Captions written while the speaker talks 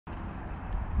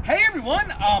Hey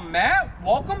everyone, I'm Matt.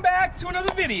 Welcome back to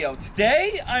another video.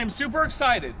 Today, I'm super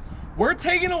excited. We're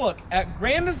taking a look at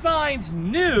Grand Design's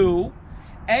new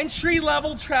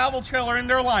entry-level travel trailer in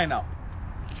their lineup.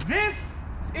 This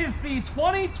is the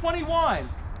 2021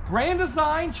 Grand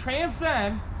Design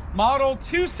Transend Model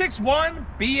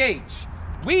 261BH.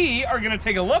 We are going to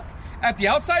take a look at the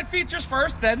outside features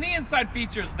first, then the inside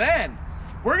features. Then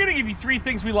we're going to give you 3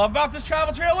 things we love about this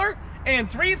travel trailer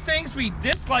and 3 things we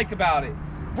dislike about it.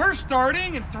 We're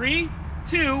starting in 3,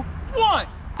 2, 1.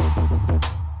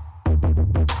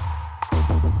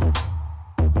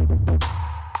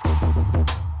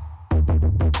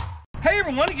 Hey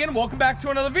everyone, again, welcome back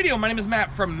to another video. My name is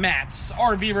Matt from Matt's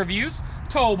RV Reviews,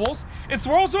 Towables. It's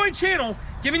the world's only channel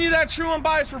giving you that true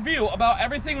unbiased review about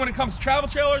everything when it comes to travel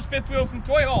trailers, fifth wheels, and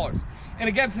toy haulers. And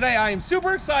again, today I am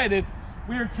super excited.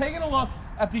 We are taking a look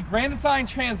at the Grand Design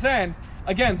Transend.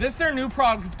 Again, this is their new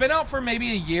product. It's been out for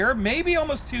maybe a year, maybe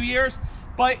almost 2 years,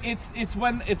 but it's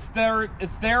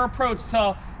their approach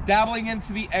to dabbling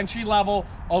into the entry-level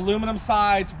aluminum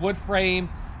sides, wood frame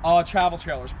travel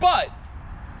trailers, but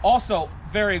also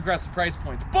very aggressive price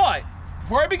points. But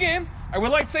before I begin, I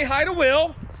would like to say hi to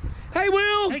Will. Hey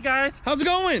Will. Hey guys. How's it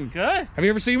going? Good. Have you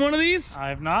ever seen one of these? I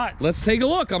have not. Let's take a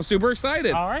look. I'm super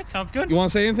excited. All right, sounds good. You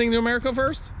want to say anything to America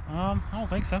first? I don't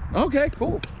think so. Okay,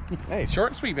 cool. Hey, short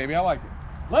and sweet, baby. I like it.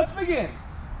 Let's begin.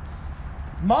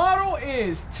 Model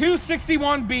is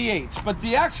 261BH, but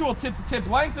the actual tip-to-tip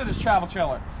length of this travel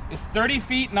trailer is 30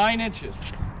 feet 9 inches.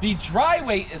 The dry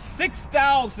weight is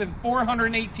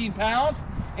 6,418 pounds.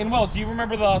 And Will, do you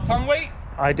remember the tongue weight?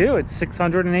 I do. It's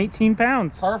 618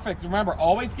 pounds. Perfect. Remember,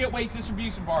 always get weight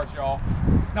distribution bars, y'all.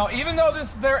 Now, even though this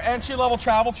is their entry-level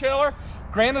travel trailer,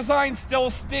 Grand Design still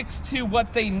sticks to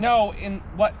what they know and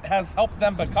what has helped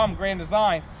them become Grand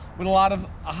Design, with a lot of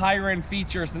higher end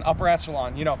features than upper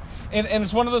echelon, you know. And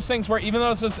it's one of those things where even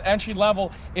though this is entry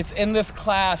level, it's in this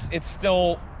class, it's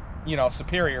still, you know,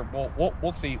 superior.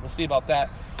 We'll see about that.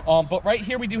 But right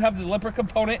here we do have the limper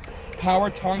component power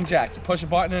tongue jack. You push a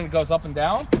button and it goes up and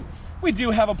down. We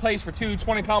do have a place for 2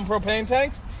 20-pound propane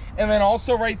tanks, and then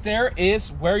also right there is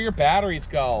where your batteries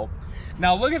go.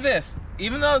 Now look at this.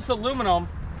 Even though it's aluminum,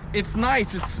 it's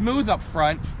nice, it's smooth up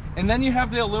front, and then you have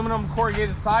the aluminum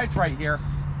corrugated sides right here.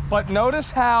 But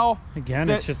notice how, again,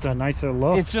 it's just a nicer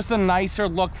look. It's just a nicer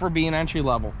look for being entry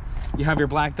level. You have your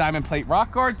black diamond plate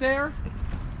rock guard there.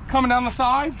 Coming down the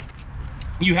side,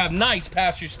 you have nice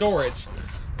pass-through storage,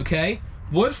 okay?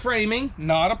 Wood framing,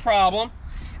 not a problem.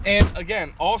 And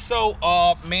again, also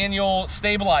manual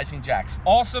stabilizing jacks,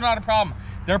 also not a problem.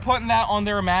 They're putting that on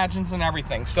their Imagines and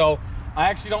everything, so I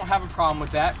actually don't have a problem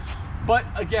with that. But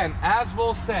again, as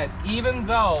Will said, even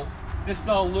though this is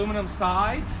the aluminum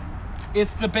sides,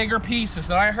 it's the bigger pieces,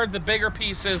 and I heard the bigger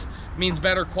pieces means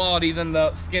better quality than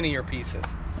the skinnier pieces.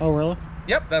 Oh, really?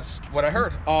 Yep, that's what I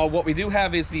heard. What we do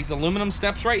have is these aluminum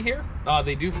steps right here.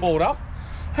 They do fold up.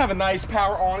 Have a nice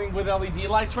power awning with LED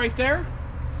lights right there.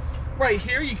 Right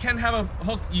here, you can have a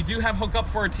hook. You do have hookup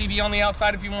for a TV on the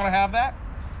outside if you want to have that,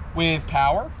 with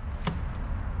power.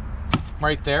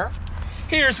 Right there.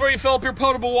 Here's where you fill up your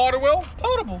potable water, Will.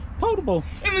 Potable.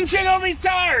 And then check out these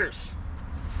tires.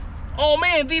 Oh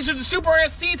man, these are the Super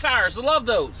ST tires. I love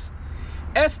those.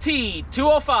 ST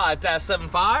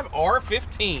 205-75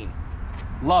 R15.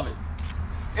 Love it.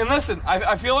 And listen,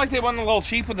 I feel like they went a little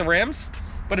cheap with the rims,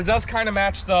 but it does kind of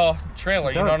match the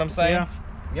trailer. You know what I'm saying? Yeah.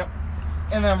 Yep.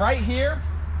 And then right here,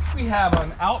 we have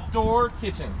an outdoor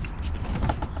kitchen.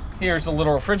 Here's a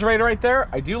little refrigerator right there.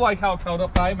 I do like how it's held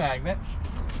up by a magnet.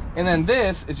 And then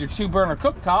this is your 2-burner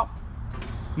cooktop.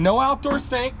 No outdoor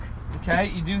sink. Okay,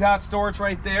 you do have storage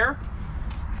right there,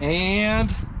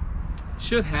 and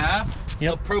should have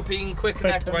a propane quick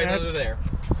connect right under there.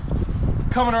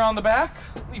 Coming around the back,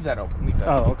 leave that open. Leave that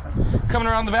open. Okay. Coming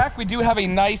around the back, we do have a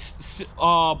nice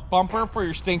bumper for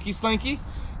your stinky slinky.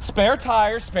 Spare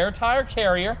tires, spare tire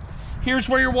carrier. Here's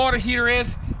where your water heater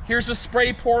is. Here's a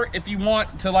spray port if you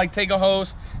want to like take a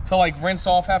hose to like rinse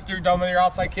off after you're done with your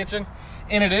outside kitchen.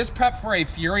 And it is prepped for a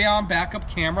Furrion backup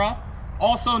camera.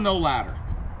 Also, no ladder.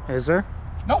 Is there?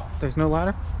 Nope. There's no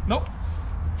ladder? Nope.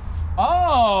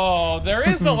 Oh, there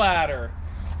is a ladder.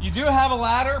 You do have a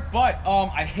ladder, but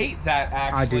I hate that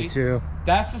actually. I do too.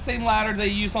 That's the same ladder they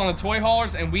use on the toy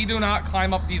haulers, and we do not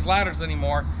climb up these ladders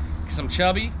anymore because I'm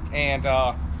chubby and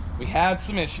we had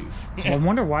some issues. I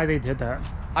wonder why they did that.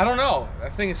 I don't know. I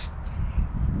think it's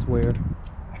weird.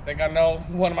 I think I know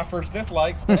one of my first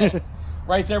dislikes.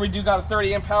 Right there, we do got a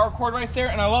 30-amp power cord right there,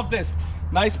 and I love this.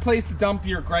 Nice place to dump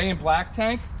your gray and black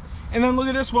tank. And then look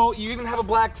at this, well, you even have a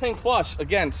black tank flush.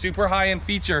 Again, super high-end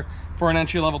feature for an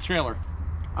entry-level trailer.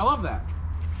 I love that.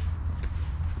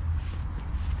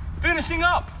 finishing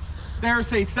up,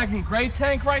 there's a second gray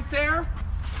tank right there.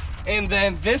 And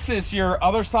then this is your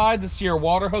other side. This is your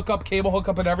water hookup, cable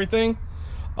hookup, and everything.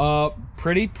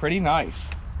 Pretty nice.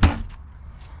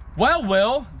 Well,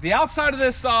 Will, the outside of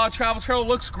this travel trailer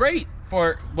looks great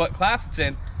for what class it's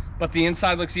in, but the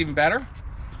inside looks even better.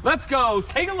 Let's go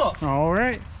take a look. All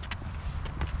right.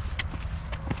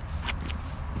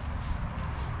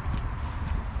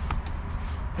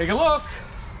 Take a look.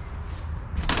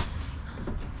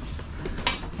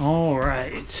 All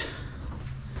right.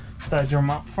 Bedroom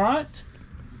up front.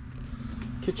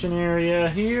 Kitchen area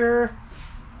here.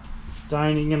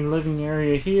 Dining and living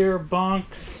area here.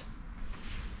 Bunks.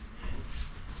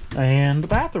 And the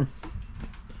bathroom.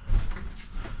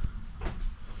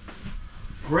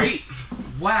 Great.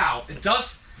 Wow. It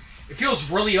feels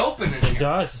really open in here. It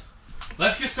does.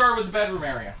 Let's get started with the bedroom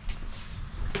area.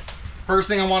 First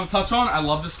thing I want to touch on, I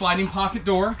love the sliding pocket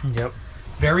door. Yep.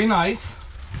 Very nice.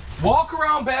 Walk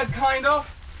around bed, kind of.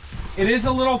 It is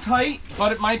a little tight,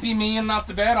 but it might be me and not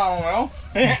the bed. I don't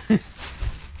know.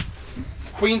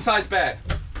 Queen size bed.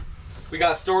 We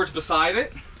got storage beside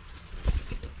it.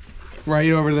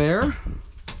 Right over there.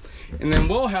 And then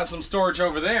Will has some storage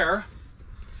over there.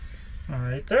 All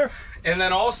right there. And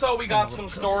then also we got some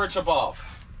storage above.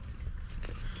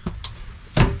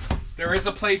 There is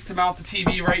a place to mount the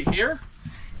TV right here.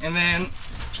 And then,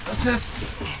 what's this?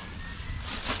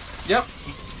 Yep.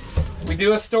 We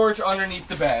do have storage underneath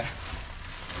the bed.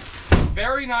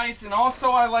 Very nice. And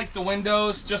also I like the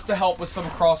windows just to help with some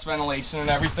cross ventilation and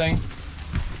everything.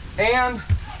 And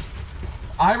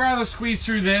I'd rather squeeze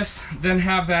through this than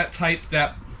have that type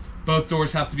that both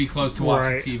doors have to be closed to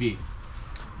watch the TV.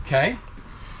 Okay.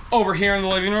 Over here in the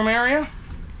living room area,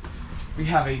 we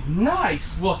have a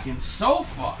nice looking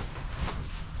sofa.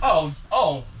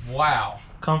 Oh, wow.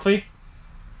 Comfy?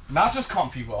 Not just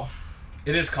comfy, Will.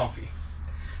 It is comfy.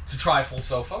 It's a tri-fold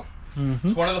sofa.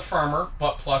 It's one of the firmer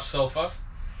but plush sofas.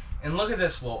 And look at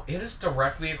this, Will. It is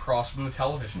directly across from the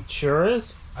television. Sure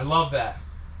is. I love that.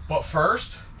 But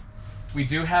first, we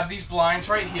do have these blinds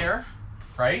right here,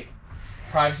 right?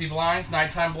 Privacy blinds,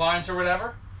 nighttime blinds or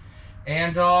whatever.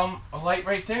 And a light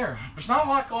right there. There's not a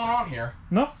lot going on here.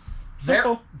 Nope.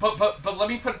 Simple. But let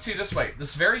me put it to you this way.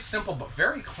 This is very simple but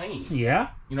very clean. Yeah.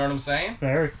 You know what I'm saying?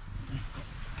 Very.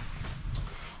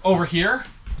 Over here,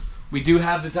 we do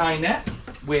have the dinette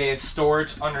with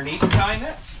storage underneath the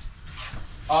dinettes.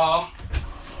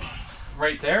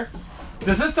 Right there.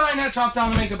 Does this dinette drop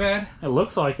down to make a bed? It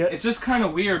looks like it. It's just kind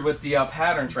of weird with the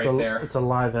patterns right there. It's a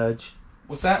live edge.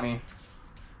 What's that mean?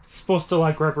 It's supposed to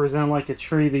like represent like a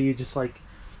tree that you just like,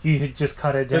 you just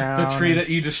cut it down. The tree that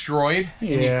you destroyed and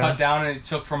you cut down and it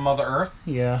took from Mother Earth?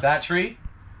 Yeah. That tree?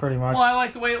 Pretty much. Well, I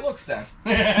like the way it looks then.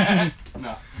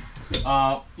 No.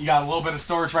 You got a little bit of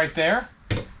storage right there.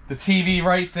 The TV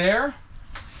right there.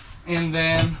 And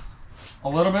then a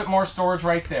little bit more storage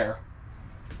right there.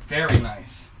 Very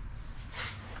nice.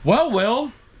 Well,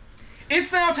 Will,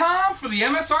 it's now time for the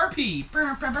MSRP.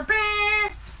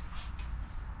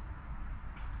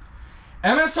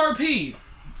 MSRP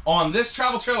on this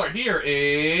travel trailer here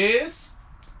is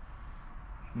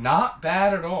not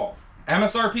bad at all.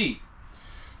 MSRP,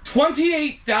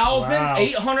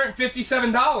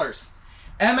 $28,857.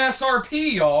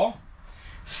 MSRP, y'all.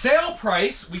 Sale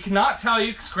price, we cannot tell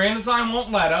you because Grand Design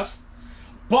won't let us,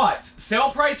 but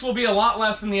sale price will be a lot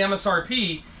less than the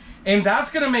MSRP, and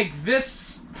that's going to make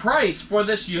this price for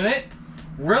this unit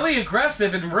really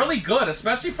aggressive and really good,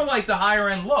 especially for like the higher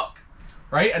end look.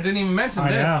 Right? I didn't even mention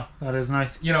this. Yeah, that is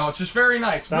nice. You know, it's just very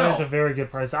nice. That is a very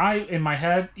good price. In my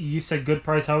head, you said good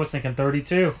price. I was thinking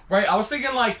 32. Right, I was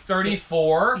thinking like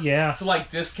 34. Yeah. To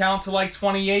like discount to like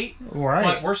 28. Right.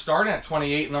 But we're starting at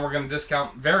 28 and then we're going to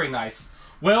discount. Very nice.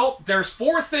 Well, there's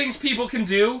 4 things people can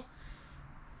do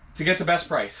to get the best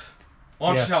price.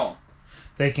 Why don't you tell them?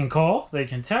 They can call, they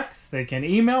can text, they can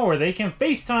email, or they can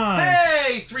FaceTime.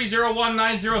 Hey,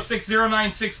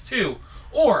 301-906-0962.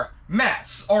 Or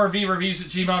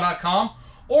Mattsrvreviews@gmail.com.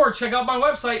 Or check out my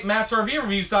website,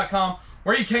 Mattsrvreviews.com,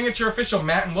 where you can get your official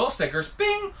Matt and Will stickers.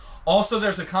 Bing! Also,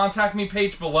 there's a contact me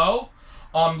page below.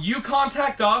 You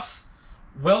contact us,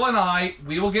 Will and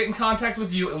we will get in contact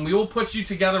with you, and we will put you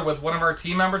together with one of our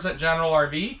team members at General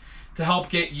RV to help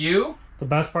get you the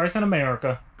best price in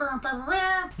America.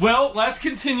 Well, let's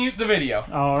continue the video.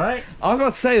 All right. I was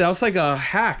about to say, that was like a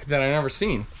hack that I never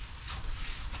seen.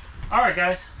 All right,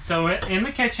 guys. So in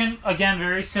the kitchen, again,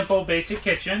 very simple, basic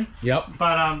kitchen. Yep.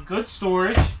 But good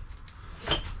storage,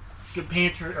 good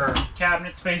pantry or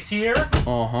cabinet space here.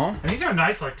 Uh-huh. And these are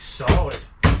nice, like solid.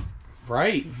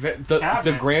 Right.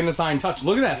 The Grand Design touch.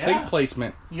 Look at that sink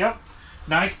placement. Yep.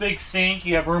 Nice big sink.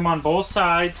 You have room on both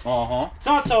sides. It's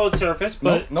not solid surface,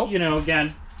 but Nope. you know,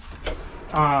 again,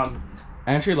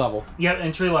 entry level. yep,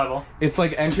 entry level. It's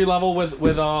like entry level with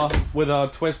a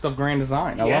twist of Grand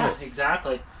Design. I love it.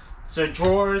 Exactly. So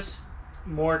drawers,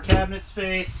 more cabinet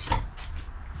space.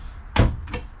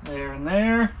 There and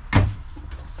there.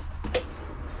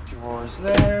 Drawers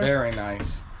there. Very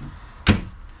nice.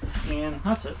 And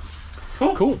that's it.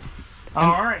 Cool.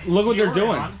 All right. Look what they're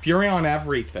doing. Furion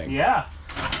everything. Yeah.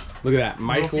 Look at that.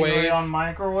 Microwave. On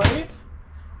microwave.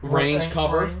 Range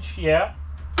cover. Yeah.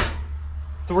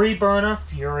 3 burner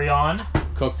Furion.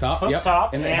 Cooktop. Yep.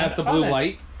 Cooktop. And it has the blue oven.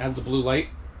 light. Has the blue light.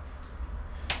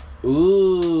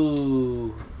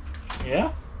 Ooh.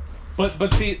 Yeah.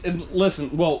 But see,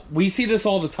 listen. Well, we see this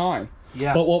all the time.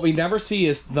 Yeah. But what we never see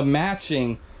is the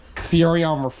matching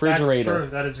Furion refrigerator. That's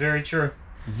true. That is very true.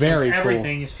 Very cool.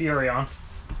 Everything is Furion.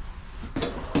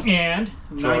 And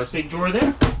Drawers. nice big drawer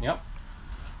there. Yep.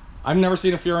 I've never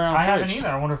seen a Furion I fridge. haven't either.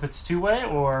 I wonder if it's two-way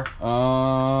or...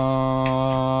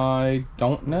 I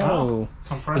don't know.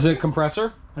 Compressor? Is it a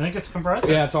compressor? I think it's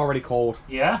compressor. Yeah, it's already cold.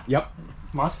 Yeah? Yep.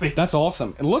 Must be. That's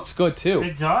awesome. It looks good too.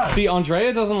 It does. See,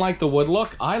 Andrea doesn't like the wood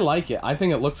look. I like it. I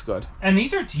think it looks good. And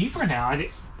these are deeper now.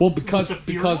 Well, because With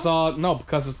the Furion? no,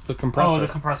 because it's the compressor. Oh, the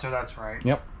compressor. That's right.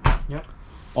 Yep. Yep.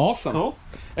 Awesome. Cool.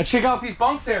 And check out these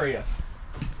bunks areas.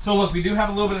 So look, we do have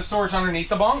a little bit of storage underneath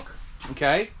the bunk.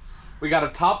 Okay. We got a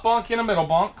top bunk and a middle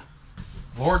bunk.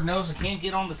 Lord knows I can't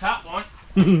get on the top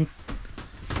one.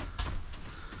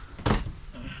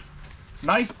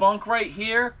 Nice bunk right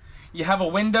here. You have a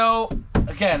window.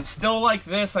 Again, still like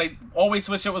this. I always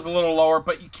wish it was a little lower,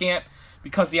 but you can't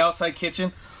because the outside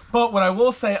kitchen. But what I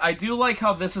will say, I do like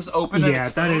how this is open and Yeah,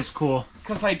 exposed. that is cool.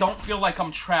 Because I don't feel like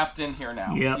I'm trapped in here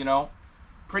now. Yep. You know?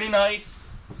 Pretty nice.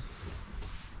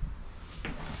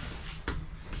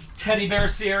 Teddy bear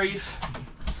series.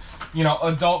 You know,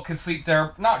 adult could sleep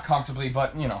there, not comfortably,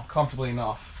 but, you know, comfortably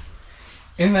enough.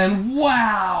 And then,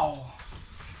 wow!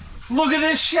 Look at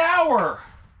this shower!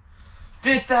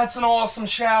 That's an awesome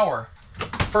shower.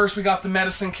 First, we got the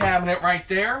medicine cabinet right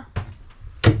there.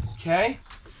 Okay.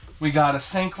 We got a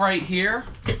sink right here.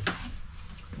 A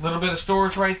little bit of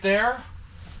storage right there.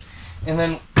 And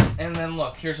then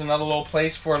look, here's another little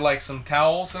place for like some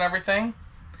towels and everything.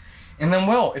 And then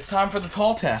Will, it's time for the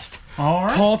tall test. All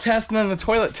right. Tall test and then the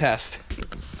toilet test.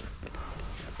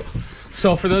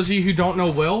 So for those of you who don't know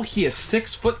Will, he is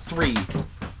 6'3".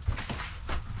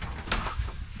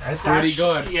 That's pretty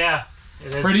good. Yeah.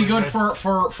 It is Pretty good for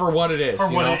what it is.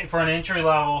 For an entry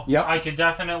level. Yep. I could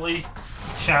definitely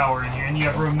shower in here, and you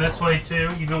have room this way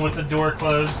too, even with the door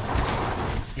closed.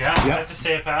 Yeah, I have to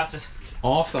say it passes.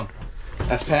 Awesome.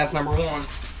 That's pass number 1.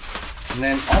 And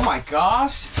then, oh my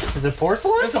gosh. Is it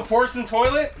porcelain? It's a porcelain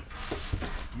toilet.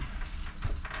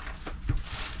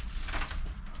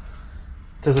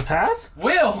 Does it pass?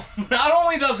 Will, not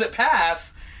only does it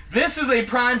pass, this is a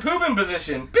prime pooping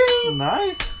position. Bing!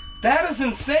 Nice. That is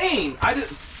insane. I did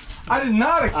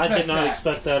not expect that. I did not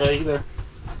expect that either.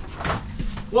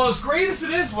 Well, as great as it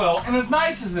is, Will, and as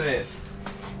nice as it is,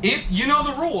 you know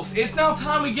the rules. It's now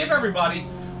time we give everybody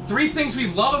 3 things we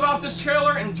love about this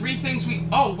trailer and 3 things we...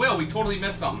 Oh, Will, we totally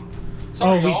missed something.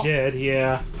 Sorry, we did,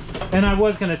 yeah. And I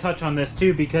was going to touch on this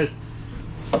too, because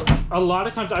a lot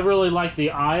of times I really like the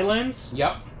islands.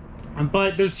 Yep.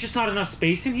 But there's just not enough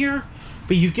space in here.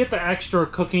 But you get the extra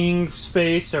cooking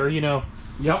space, or, you know...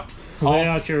 Yep. Lay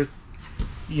out your,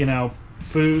 you know,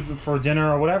 food for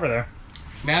dinner or whatever there.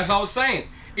 As I was saying,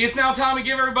 it's now time to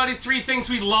give everybody 3 things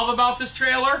we love about this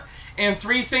trailer and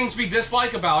 3 things we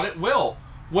dislike about it. Will,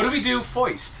 what do we do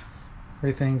first?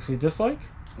 3 things we dislike?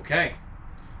 Okay.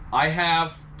 I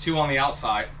have 2 on the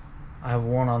outside. I have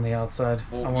 1 on the outside.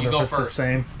 Well, I wonder you go if it's first. the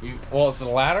same. Well, is it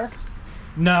the ladder?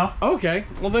 No. Okay.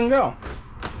 Well, then go.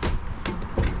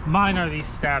 Mine are these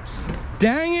steps.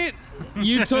 Dang it.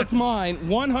 You took mine.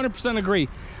 100% agree.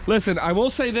 Listen, I will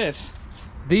say this.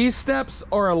 These steps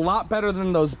are a lot better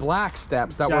than those black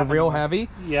steps that were real heavy.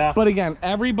 Yeah. But again,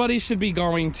 everybody should be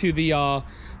going to the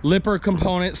Lipper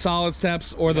component solid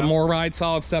steps or the More Ride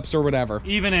solid steps or whatever.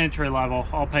 Even entry level,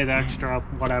 I'll pay the extra,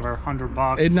 whatever,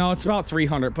 $100. No, it's about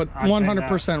 300, but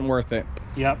 100% worth it.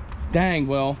 Yep. Dang,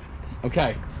 Will.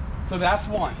 Okay. So that's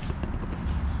 1.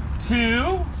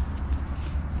 2.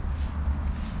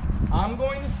 I'm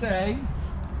going to say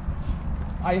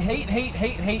I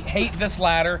hate this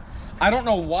ladder. I don't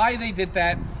know why they did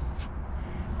that.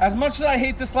 As much as I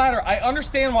hate this ladder, I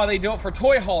understand why they do it for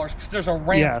toy haulers, because there's a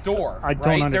ramp door. I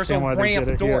don't understand why they did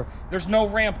it here. There's no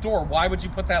ramp door. Why would you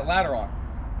put that ladder on?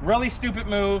 Really stupid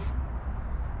move.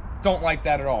 Don't like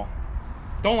that at all.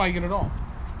 Don't like it at all.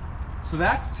 So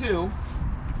that's 2.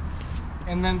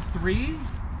 And then 3.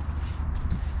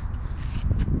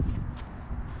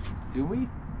 Do we?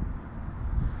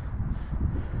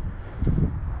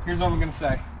 Here's what I'm gonna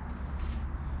say.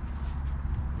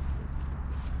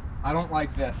 I don't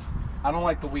like this. I don't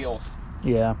like the wheels.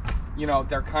 Yeah. You know,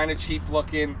 they're kind of cheap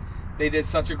looking. They did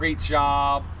such a great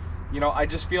job. You know, I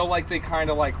just feel like they kind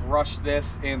of like rushed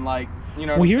this and like, you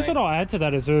know. Well, here's what I'll add to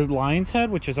that is their Lion's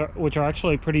Head, which are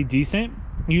actually pretty decent.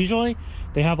 Usually,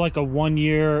 they have like a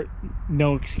 1-year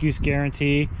no excuse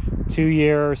guarantee,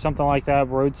 2-year or something like that,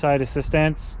 roadside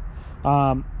assistance.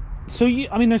 So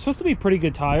I mean, they're supposed to be pretty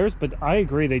good tires, but I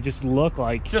agree, they just look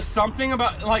like just something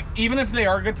about, like, even if they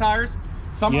are good tires,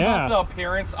 something about the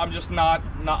appearance, I'm just not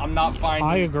finding.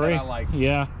 I agree. That I like.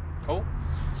 Yeah. Cool.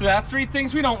 So that's 3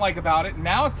 things we don't like about it.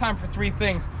 Now it's time for 3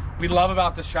 things we love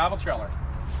about this travel trailer.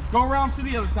 Let's go around to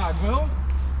the other side, Will.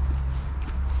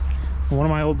 One of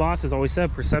my old bosses always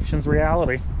said, perception's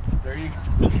reality. There you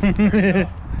go. There you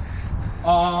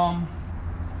go.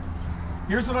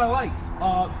 Here's what I like.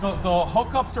 The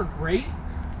hookups are great,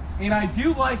 and I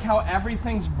do like how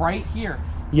everything's right here.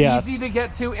 Yes. Easy to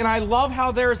get to, and I love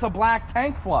how there's a black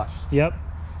tank flush. Yep.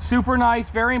 Super nice,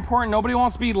 very important. Nobody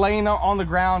wants to be laying on the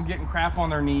ground getting crap on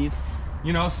their knees,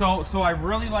 you know. So I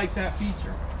really like that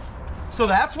feature. So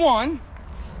that's 1.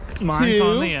 Mine's 2.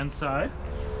 on the inside.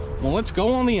 Well, let's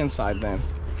go on the inside then.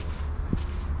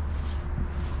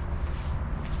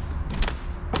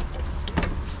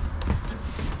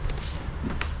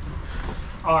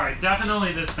 All right,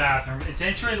 definitely this bathroom. It's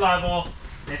entry level,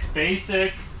 it's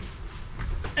basic,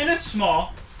 and it's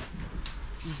small.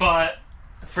 But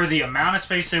for the amount of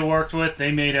space they worked with,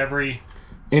 they made every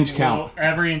inch count.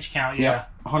 Every inch count, yeah.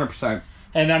 Yep, 100%.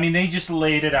 And I mean, they just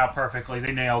laid it out perfectly.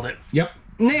 They nailed it. Yep,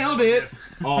 nailed it.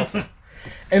 Awesome.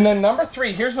 And then number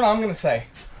 3, here's what I'm gonna say.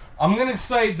 I'm gonna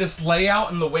say this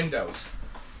layout in the windows.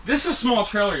 This is a small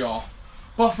trailer, y'all,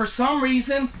 but for some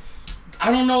reason,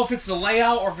 I don't know if it's the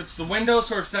layout or if it's the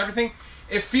windows or if it's everything.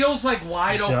 It feels like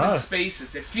wide open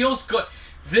spaces. It feels good.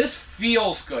 This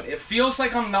feels good. It feels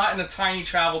like I'm not in a tiny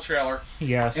travel trailer.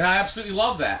 Yes. And I absolutely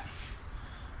love that.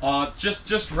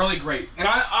 Just really great. And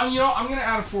I you know, I'm gonna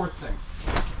add a 4th thing.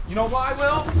 You know why,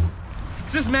 Will?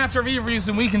 Because this is Mattsrvreviews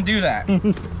and we can do that.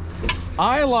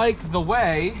 I like the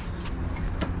way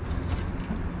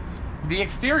the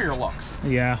exterior looks.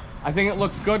 Yeah. I think it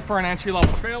looks good for an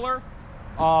entry-level trailer.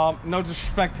 No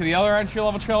disrespect to the other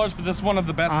entry-level trailers, but this is one of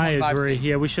the best ones I've agree. seen.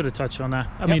 Yeah, we should have touched on that.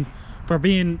 I mean, for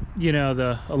being, you know,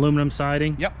 the aluminum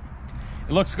siding. Yep.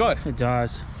 It looks good. It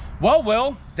does. Well,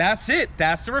 Will, that's it.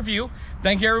 That's the review.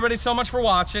 Thank you, everybody, so much for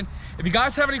watching. If you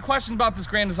guys have any questions about this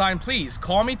Grand Design, please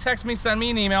call me, text me, send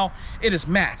me an email. It is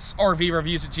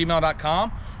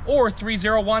mattsrvreviews@gmail.com or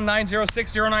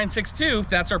 301-906-0962.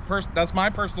 That's my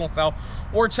personal cell.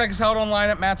 Or check us out online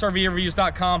at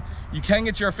mattsrvreviews.com. You can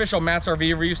get your official Matt's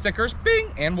RV Review stickers,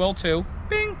 bing, and Will too,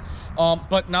 bing.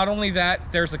 But not only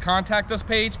that, there's a contact us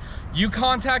page. You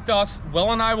contact us,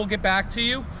 Will and I will get back to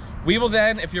you. We will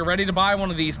then, if you're ready to buy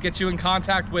one of these, get you in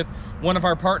contact with one of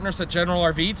our partners at General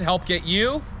RV to help get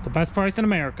you the best price in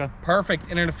America.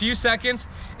 Perfect. And in a few seconds,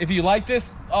 if you like this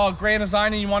Grand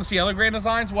Design and you want to see other Grand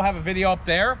Designs, we'll have a video up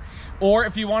there. Or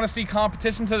if you want to see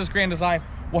competition to this Grand Design,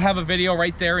 we'll have a video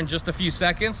right there in just a few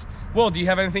seconds. Will, do you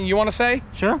have anything you want to say?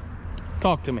 Sure.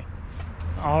 Talk to me.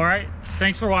 All right.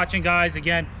 Thanks for watching, guys.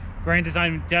 Again, Grand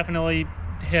Design definitely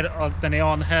hit the nail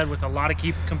on the head with a lot of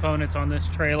key components on this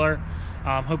trailer.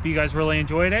 Hope you guys really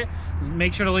enjoyed it.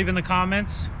 Make sure to leave in the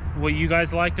comments what you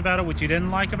guys liked about it, what you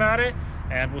didn't like about it,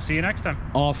 and we'll see you next time.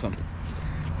 Awesome.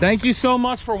 Thank you so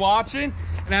much for watching.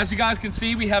 And as you guys can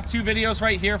see, we have 2 videos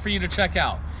right here for you to check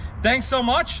out. Thanks so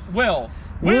much. We'll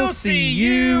see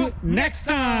you next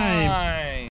time.